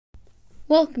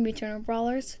Welcome, Eternal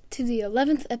Brawlers, to the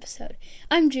 11th episode.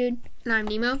 I'm Jude. And I'm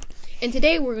Nemo. And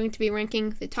today we're going to be ranking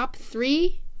the top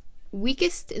 3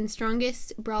 weakest and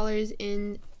strongest brawlers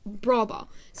in Brawl Ball.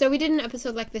 So we did an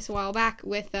episode like this a while back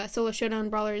with Solo Showdown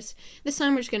brawlers. This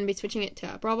time we're just going to be switching it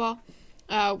to Brawl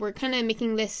Ball. We're kind of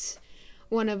making this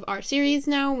one of our series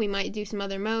now. We might do some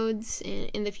other modes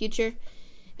in the future.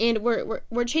 And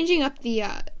we're changing up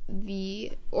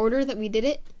the order that we did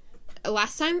it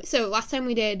last time. So last time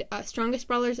we did strongest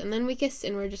brawlers and then weakest,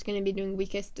 and we're just going to be doing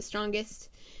weakest to strongest.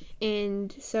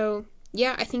 And so,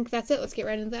 yeah, I think that's it. Let's get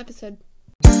right into the episode.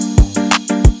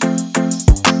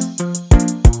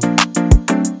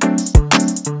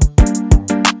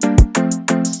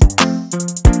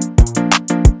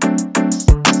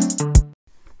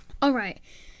 Alright,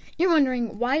 you're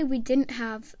wondering why we didn't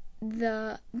have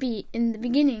the beat in the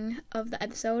beginning of the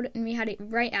episode and we had it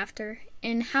right after,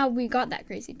 and how we got that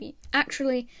crazy beat.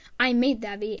 Actually, I made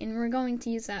that beat and we're going to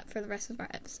use that for the rest of our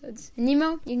episodes.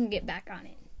 Nemo, you can get back on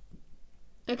it.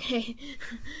 Okay.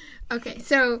 Okay,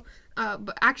 so,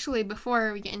 but actually,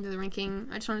 before we get into the ranking,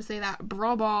 I just want to say that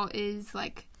Brawl Ball is,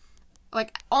 like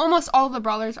almost all the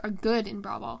brawlers are good in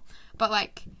Brawl Ball,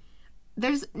 but,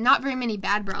 there's not very many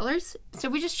bad brawlers, so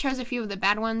we just chose a few of the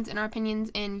bad ones in our opinions,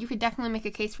 and you could definitely make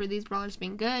a case for these brawlers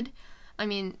being good. I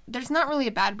mean, there's not really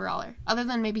a bad brawler, other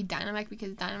than maybe Dynamite,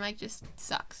 because Dynamite just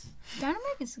sucks.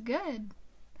 Dynamite is good.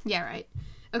 Yeah, right.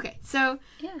 Okay, so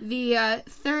Yeah. The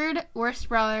third worst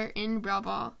brawler in Brawl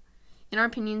Ball, in our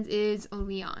opinions, is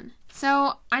Leon.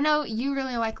 So, I know you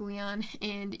really like Leon,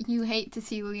 and you hate to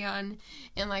see Leon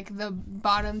in, the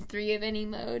bottom 3 of any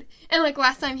mode. And,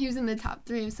 last time he was in the top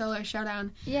 3 of Solo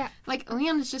Showdown. Yeah.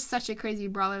 Leon is just such a crazy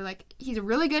brawler. He's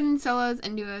really good in solos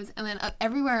and duos, and then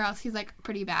everywhere else he's,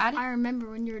 pretty bad. I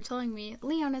remember when you were telling me,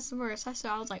 Leon is the worst.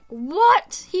 I was like,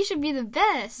 what? He should be the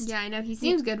best. Yeah, I know. He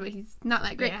seems good, but he's not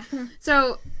that great. Yeah.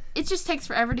 So, it just takes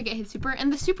forever to get his super,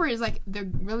 and the super is, the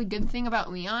really good thing about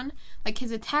Leon.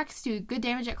 His attacks do good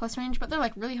damage at close range, but they're,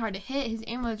 really hard to hit.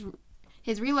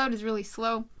 His reload is really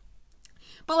slow.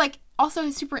 But, also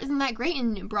his super isn't that great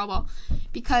in Brawl Ball,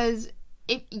 because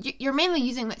if you're mainly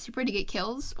using that super to get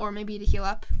kills, or maybe to heal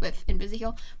up with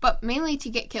Invisi-Heal, but mainly to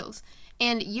get kills.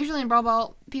 And usually in Brawl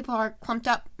Ball, people are clumped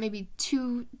up, maybe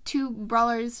two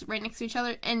brawlers right next to each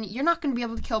other, and you're not going to be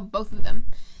able to kill both of them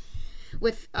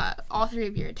with all 3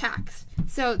 of your attacks.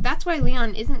 So that's why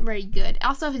Leon isn't very good.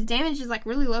 Also, his damage is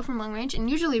really low from long range, and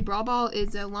usually Brawl Ball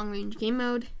is a long range game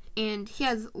mode, and he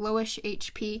has lowish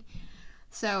HP.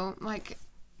 So,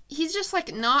 he's just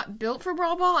not built for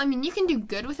Brawl Ball. I mean, you can do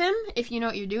good with him if you know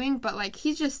what you're doing, but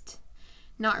he's just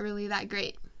not really that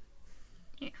great.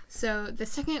 Yeah. So the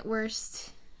second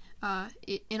worst,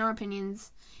 in our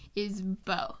opinions, is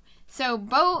Bo. So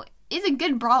Bo is a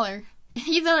good brawler.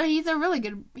 He's a really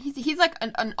good, he's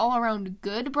an all-around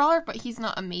good brawler, but he's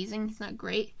not amazing, he's not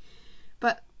great.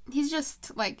 But he's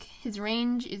just, his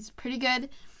range is pretty good.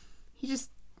 His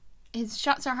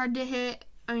shots are hard to hit.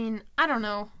 I mean, I don't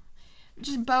know.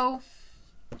 Just Bo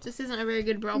just isn't a very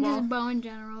good Brawl Ball. Just Bo in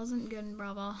general isn't good in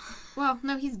Brawl Ball. Well,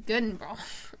 no, he's good in Brawl.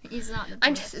 He's not the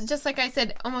best. I'm just like I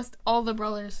said, almost all the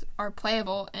brawlers are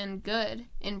playable and good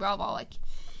in Brawl Ball,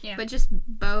 Yeah. But just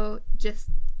Bo just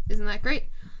isn't that great.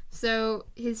 So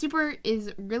his super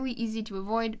is really easy to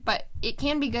avoid, but it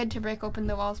can be good to break open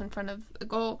the walls in front of a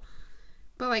goal.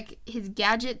 But his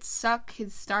gadgets suck,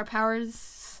 his star powers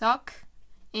suck,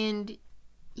 and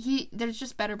there's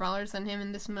just better brawlers than him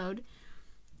in this mode.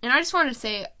 And I just wanted to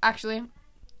say, actually,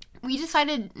 we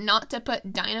decided not to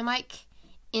put Dynamite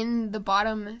in the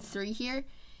bottom 3 here,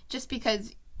 just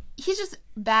because he's just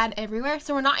bad everywhere.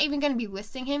 So we're not even going to be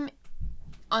listing him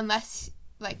unless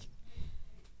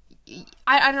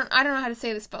I don't know how to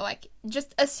say this, but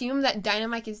just assume that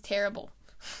Dynamite is terrible,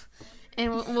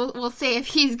 and we'll say if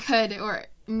he's good or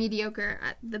mediocre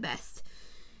at the best.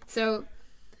 So,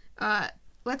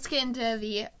 let's get into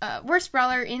the worst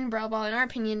brawler in Brawl Ball. In our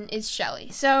opinion, is Shelly.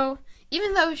 So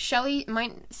even though Shelly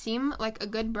might seem like a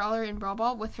good brawler in Brawl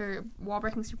Ball with her wall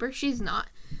breaking super, she's not.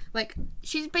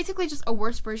 She's basically just a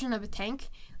worse version of a tank,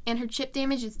 and her chip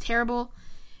damage is terrible.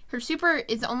 Her super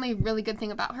is the only really good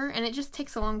thing about her, and it just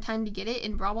takes a long time to get it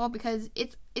in Brawl Ball because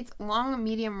it's long,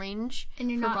 medium range. And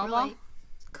you're for not Brawl really Ball.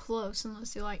 Close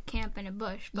unless you camp in a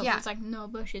bush. But Yeah. there's no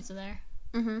bushes there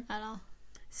at all.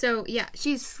 So yeah,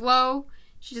 she's slow.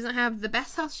 She doesn't have the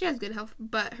best health. She has good health,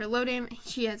 but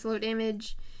she has low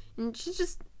damage, and she's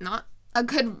just not a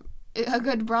good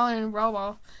brawler in Brawl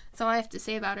Ball. That's all I have to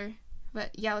say about her.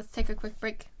 But yeah, let's take a quick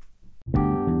break.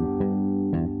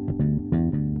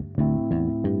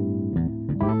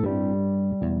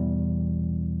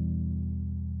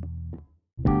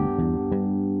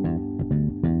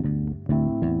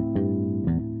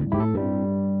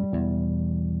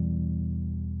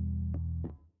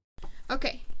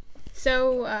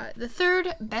 So, the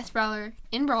third best brawler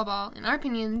in Brawl Ball, in our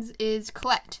opinions, is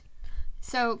Colette.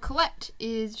 So, Colette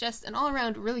is just an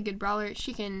all-around really good brawler.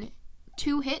 She can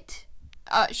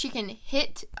she can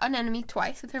hit an enemy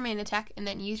twice with her main attack and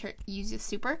then use a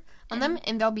super on them,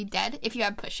 and they'll be dead if you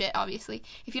have push it, obviously.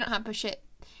 If you don't have push it,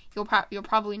 you're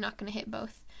probably not going to hit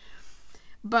both.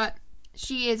 But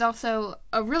she is also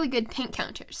a really good tank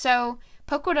counter. So,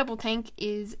 Poco Double Tank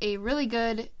is a really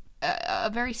good,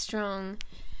 a very strong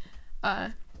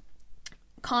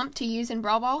comp to use in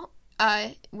Brawl Ball,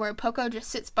 where Poco just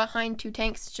sits behind two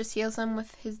tanks, just heals them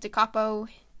with his Da Capo,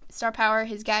 Star Power,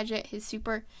 his gadget, his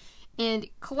super. And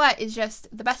Colette is just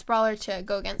the best brawler to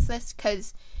go against this,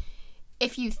 because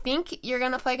if you think you're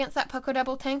going to play against that Poco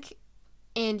Double Tank,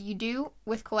 and you do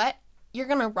with Colette, you're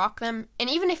going to rock them.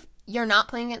 And even if you're not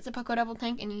playing against a Poco Double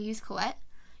Tank and you use Colette,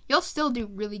 you'll still do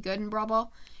really good in Brawl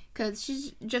Ball, because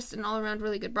she's just an all-around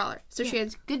really good brawler. So she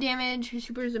has good damage, her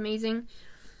super is amazing,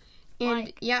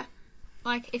 and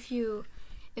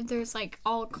if there's like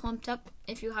all clumped up,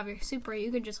 if you have your super, you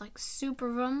could just like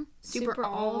super them, super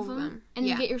all of them, and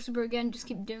you get your super again, just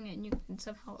keep doing it, and you can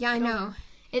somehow I know. them.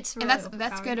 It's really and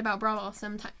that's good about Brawl Ball.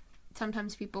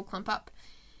 Sometimes people clump up,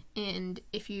 and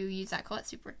if you use that Colette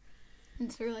super,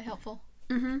 it's really helpful.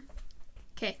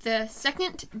 Okay, the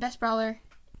second best brawler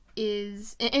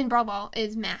is in Brawl Ball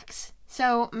is Max.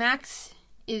 So Max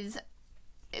is,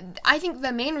 I think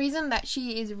the main reason that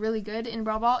she is really good in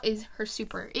Brawl Ball is her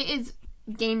super. It is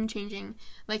game changing.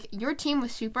 Like, your team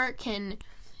with super when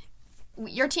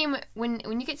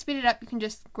you get speeded up, you can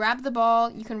just grab the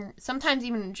ball. You can sometimes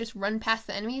even just run past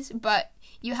the enemies, but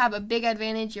you have a big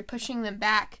advantage. You're pushing them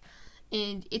back,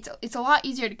 and it's a lot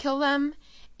easier to kill them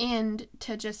and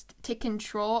to just take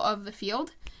control of the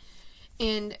field.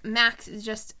 And Max is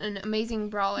just an amazing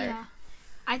brawler. Yeah.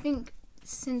 I think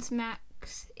since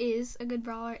Max is a good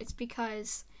brawler, it's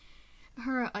because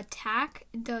her attack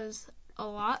does a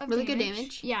lot of really good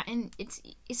damage. Yeah, and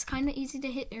it's kind of easy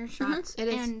to hit her shots. It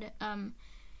is. And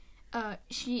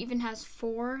she even has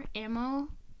 4 ammo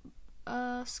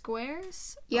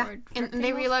squares. Yeah, and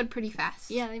they reload pretty fast.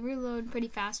 Yeah, they reload pretty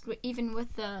fast. Even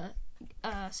with the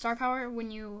Star Power,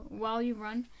 while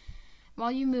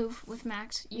you move with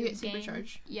Max, you get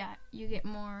supercharged. Yeah, you get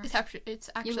more. It's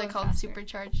actually called faster.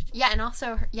 Supercharged. Yeah, and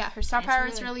also her Star Power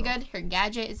is really cool. good. Her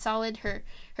gadget is solid.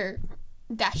 Her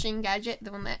dashing gadget, the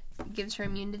one that gives her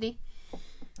immunity,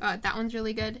 that one's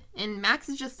really good. And Max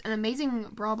is just an amazing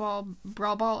brawl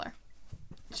baller.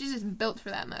 She's just built for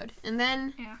that mode. And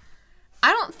then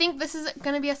I don't think this is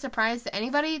going to be a surprise to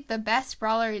anybody. The best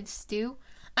brawler is Stu.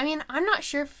 I mean, I'm not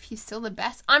sure if he's still the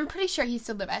best. I'm pretty sure he's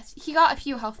still the best. He got a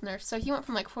few health nerfs, so he went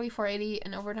from like 4480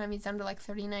 and overtime he's down to like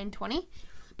 3920.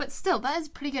 But still, that is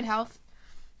pretty good health.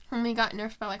 Only got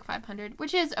nerfed by like 500,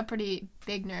 which is a pretty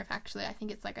big nerf, actually. I think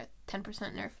it's like a 10%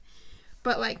 nerf.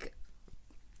 But like,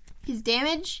 his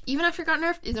damage, even after it got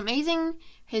nerfed, is amazing.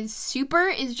 His super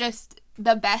is just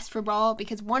the best for Brawl,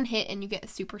 because one hit and you get a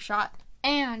super shot.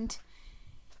 And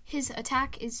his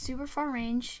attack is super far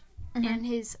range, and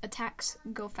his attacks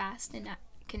go fast and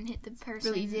can hit the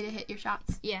person. Really easy to hit your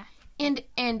shots. Yeah. And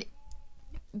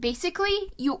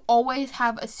basically, you always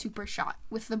have a super shot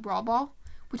with the Brawl Ball,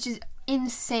 which is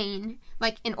insane.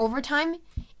 Like, in overtime,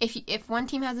 if one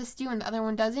team has a Stu and the other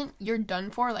one doesn't, you're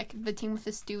done for. Like, the team with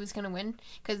the Stu is going to win,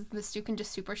 because the Stu can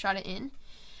just super shot it in.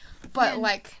 But,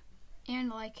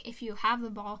 And, if you have the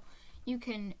ball, you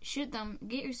can shoot them,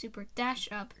 get your super, dash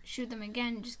up, shoot them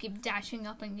again, just keep dashing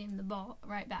up and getting the ball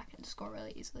right back and score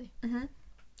really easily.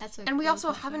 And we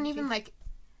also haven't even,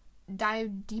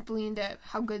 dived deeply into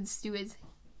how good Stu is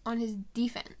on his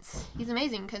defense. He's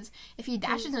amazing, because if he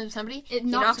dashes into somebody, he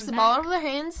knocks the ball out of their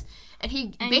hands, and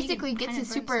he basically gets his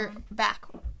super back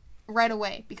right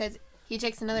away, because he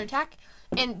takes another attack,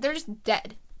 and they're just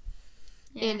dead.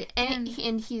 Yeah.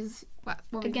 And he's what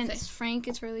against Frank,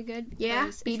 it's really good. Yeah,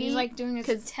 if he's doing his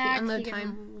attack, he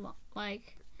can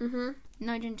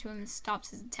nudge into him and stops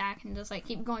his attack, and just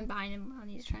keep going behind him when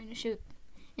he's trying to shoot,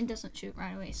 and doesn't shoot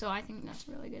right away. So I think that's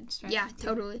a really good strategy. Yeah,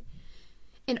 totally.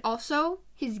 And also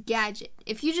his gadget.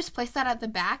 If you just place that at the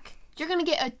back, you're gonna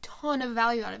get a ton of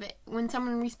value out of it. When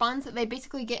someone respawns, they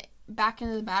basically get back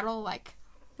into the battle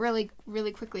really,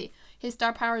 really quickly. His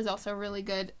Star Power is also really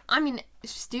good. I mean,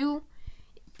 Stu,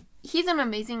 he's an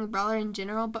amazing brawler in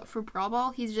general, but for Brawl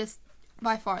Ball, he's just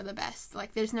by far the best.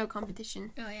 There's no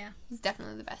competition. Oh, yeah. He's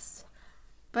definitely the best.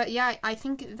 But yeah, I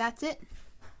think that's it.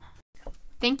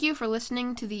 Thank you for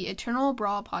listening to the Eternal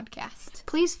Brawl podcast.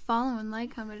 Please follow and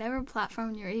like on whatever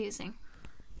platform you're using.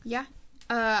 Yeah.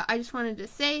 I just wanted to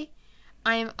say,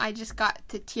 I just got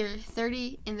to tier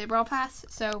 30 in the Brawl Pass,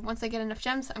 so once I get enough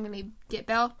gems, I'm going to get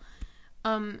Belle.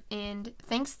 And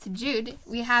thanks to Jude,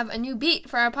 we have a new beat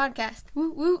for our podcast.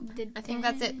 Woo woo. I think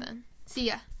that's it then. See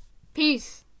ya.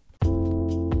 Peace.